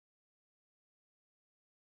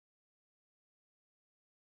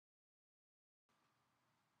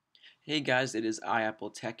Hey guys, it is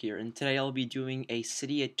iApple Tech here, and today I'll be doing a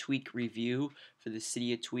Cydia Tweak review for the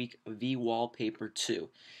Cydia Tweak vWallpaper2.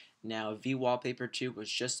 Now, vWallpaper2 was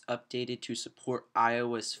just updated to support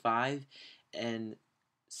iOS 5, and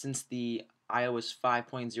since the iOS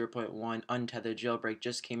 5.0.1 untethered jailbreak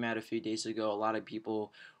just came out a few days ago, a lot of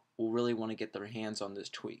people will really want to get their hands on this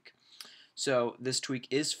tweak. So, this tweak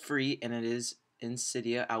is free and it is in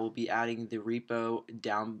Cydia. I will be adding the repo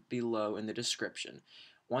down below in the description.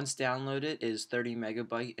 Once downloaded, it is 30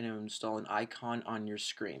 megabyte and it will install an icon on your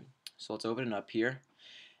screen. So let's open it up here.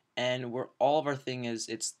 And where all of our thing is,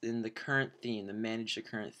 it's in the current theme, the manage the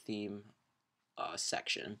current theme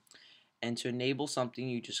section. And to enable something,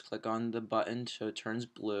 you just click on the button so it turns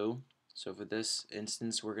blue. So for this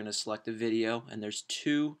instance, we're going to select a video, and there's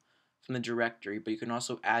two from the directory, but you can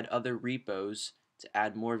also add other repos to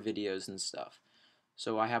add more videos and stuff.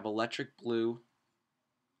 So I have electric blue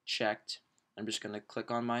checked. I'm just going to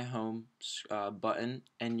click on my home button,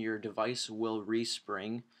 and your device will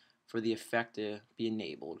respring for the effect to be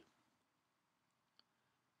enabled.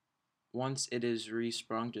 Once it is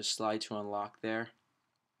resprung, just slide to unlock there,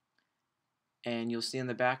 and you'll see in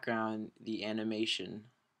the background the animation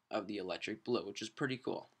of the electric blue, which is pretty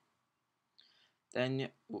cool. Then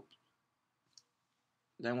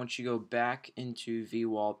once you go back into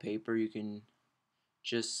vWallpaper, you can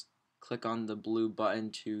just click on the blue button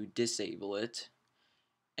to disable it.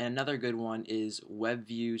 And another good one is web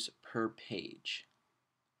views per page.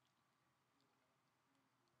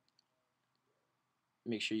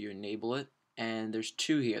 Make sure you enable it. And there's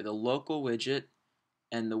two here, the local widget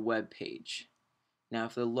and the web page. Now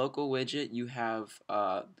for the local widget, you have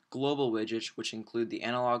global widgets, which include the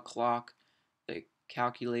analog clock, the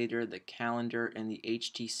calculator, the calendar, and the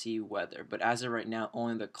HTC weather. But as of right now,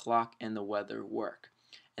 only the clock and the weather work.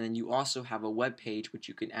 And then you also have a web page, which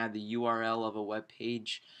you can add the URL of a web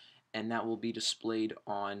page, and that will be displayed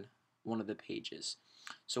on one of the pages.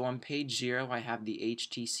 So on page 0, I have the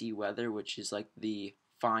HTC weather, which is like the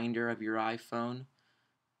finder of your iPhone.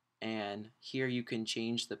 And here you can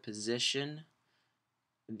change the position,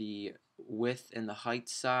 the width and the height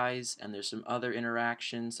size, and there's some other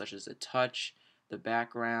interactions such as the touch, the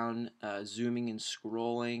background, zooming and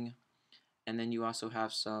scrolling, and then you also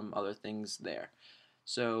have some other things there.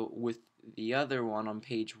 So with the other one on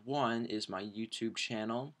page 1 is my YouTube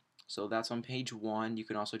channel. So that's on page 1. You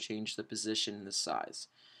can also change the position and the size.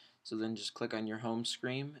 So then just click on your home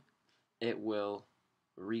screen. It will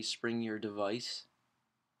respring your device.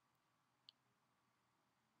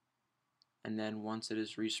 And then once it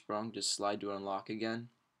is resprung, just slide to unlock again.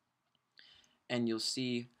 And you'll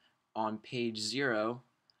see on page 0,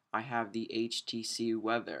 I have the HTC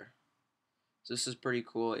weather. So this is pretty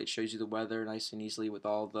cool. It shows you the weather nice and easily with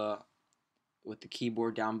the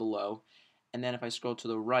keyboard down below. And then if I scroll to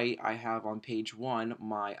the right, I have on page 1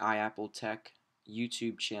 my iApple Tech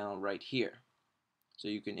YouTube channel right here. So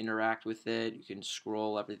you can interact with it, you can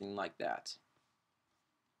scroll, everything like that.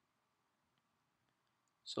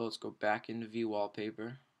 So let's go back into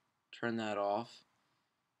vWallpaper, turn that off,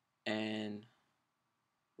 and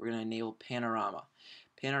we're going to enable Panorama.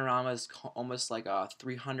 Panorama is almost like a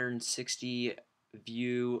 360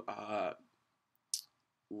 view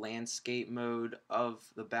landscape mode of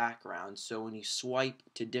the background. So when you swipe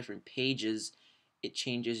to different pages, it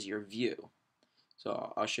changes your view.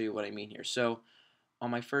 So I'll show you what I mean here. So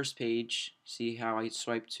on my first page, see how I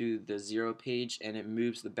swipe to the 0 page and it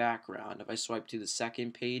moves the background. If I swipe to the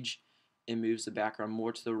second page, it moves the background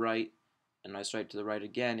more to the right, and when I swipe to the right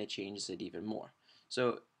again, it changes it even more.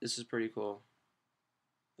 So this is pretty cool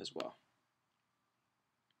as well.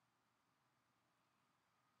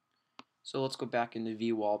 So let's go back into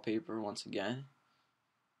vWallpaper once again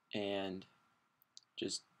and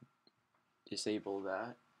just disable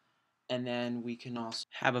that. And then we can also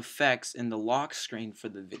have effects in the lock screen for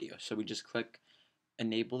the video. So we just click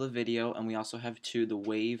enable the video, and we also have the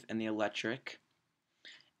wave and the electric.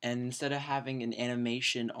 And instead of having an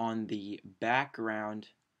animation on the background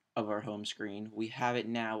of our home screen, we have it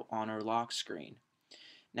now on our lock screen.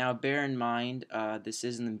 Now bear in mind, this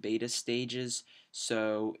is in the beta stages,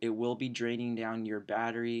 so it will be draining down your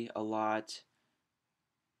battery a lot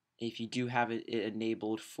if you do have it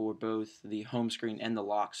enabled for both the home screen and the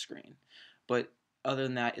lock screen. But other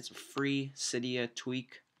than that, it's a free Cydia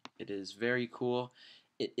tweak. It is very cool.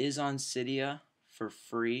 It is on Cydia for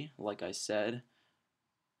free, like I said.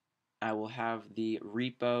 I will have the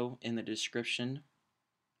repo in the description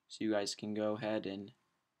so you guys can go ahead and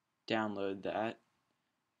download that.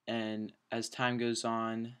 And as time goes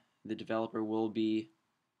on, the developer will be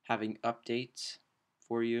having updates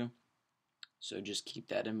for you. So just keep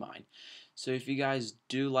that in mind. So if you guys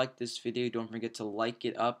do like this video, don't forget to like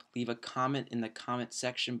it up. Leave a comment in the comment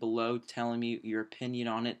section below telling me your opinion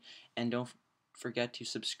on it. And don't forget to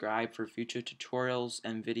subscribe for future tutorials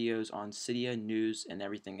and videos on Cydia news and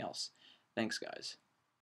everything else. Thanks, guys.